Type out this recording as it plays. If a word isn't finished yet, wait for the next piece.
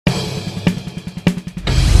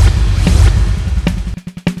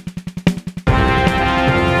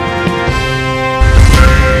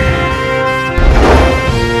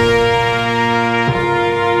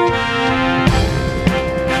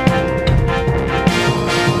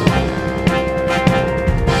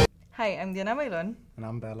I'm Diana Bailon, And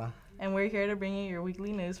I'm Bella. and we're here to bring you your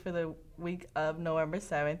weekly news for the week of November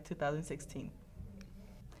 7th, 2016.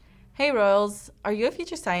 Hey Royals, are you a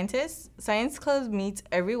future scientist? Science Club meets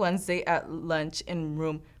every Wednesday at lunch in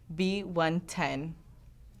room B110.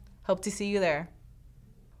 Hope to see you there.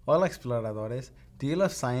 Hola exploradores. Do you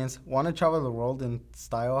love science, want to travel the world in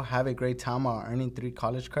style, have a great time while earning 3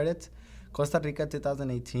 college credits? Costa Rica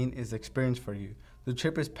 2018 is the experience for you. The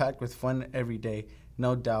trip is packed with fun every day,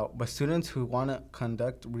 no doubt, but students who want to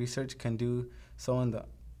conduct research can do so in the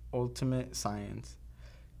ultimate science.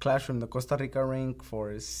 Classroom, the Costa Rica rank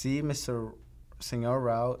for see Mr. Senor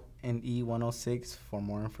Rao in E106 for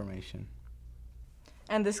more information.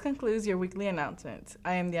 And this concludes your weekly announcement.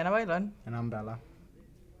 I am Diana Bailon. And I'm Bella.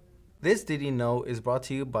 This Did You Know is brought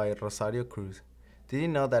to you by Rosario Cruz. Did you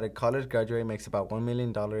know that a college graduate makes about $1 million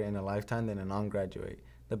in a lifetime than a non-graduate?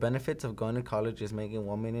 The benefits of going to college is making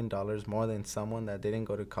 $1 million more than someone that didn't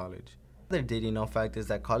go to college. Another Did You Know fact is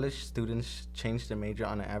that college students change their major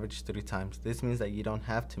on average 3 times. This means that you don't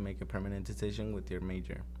have to make a permanent decision with your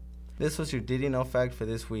major. This was your Did You Know fact for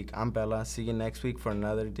this week. I'm Bella. See you next week for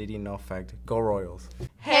another Did You Know fact. Go Royals.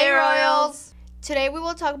 Hey Royals! Today we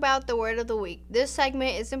will talk about the word of the week. This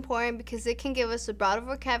segment is important because it can give us a broader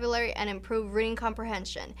vocabulary and improve reading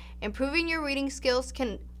comprehension. Improving your reading skills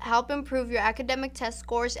can help improve your academic test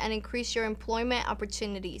scores and increase your employment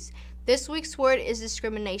opportunities. This week's word is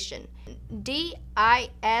discrimination. discrimination.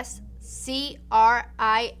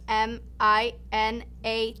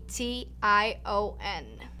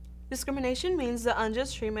 Discrimination means the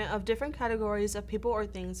unjust treatment of different categories of people or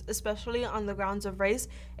things, especially on the grounds of race,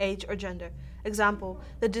 age, or gender. Example,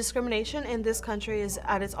 the discrimination in this country is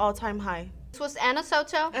at its all-time high. This was Anna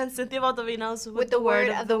Soto And Cynthia Valdovinos with the word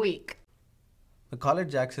of the week. The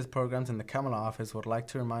College Access Programs in the Kamala office would like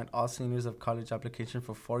to remind all seniors of college applications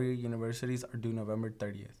for 4-year universities are due November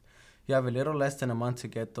 30th. You have a little less than a month to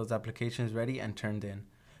get those applications ready and turned in.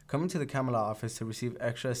 Come into the Kamala office to receive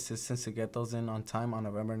extra assistance to get those in on time on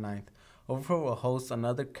November 9th. Overflow will host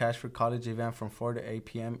another Cash for College event from 4 to 8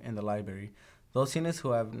 p.m. in the library. Those seniors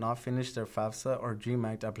who have not finished their FAFSA or DREAM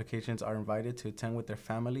Act applications are invited to attend with their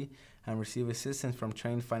family and receive assistance from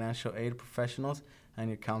trained financial aid professionals and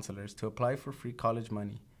your counselors to apply for free college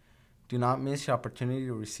money. Do not miss your opportunity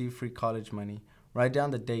to receive free college money. Write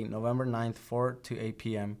down the date, November 9th, 4 to 8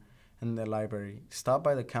 p.m. in the library. Stop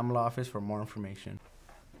by the Kamala office for more information.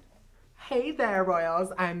 Hey there,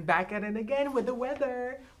 Royals. I'm back at it again with the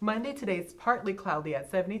weather. Monday today is partly cloudy at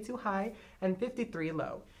 72 high and 53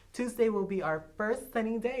 low. Tuesday will be our first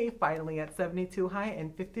sunny day, finally at 72 high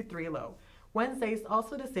and 53 low. Wednesday is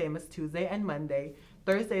also the same as Tuesday and Monday.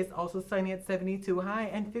 Thursday is also sunny at 72 high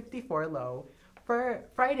and 54 low. For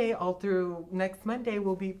Friday, all through next Monday,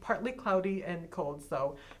 will be partly cloudy and cold,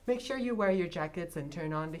 so make sure you wear your jackets and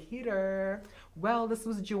turn on the heater. Well, this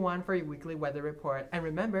was Juwan for your weekly weather report, and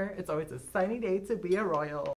remember, it's always a sunny day to be a Royal.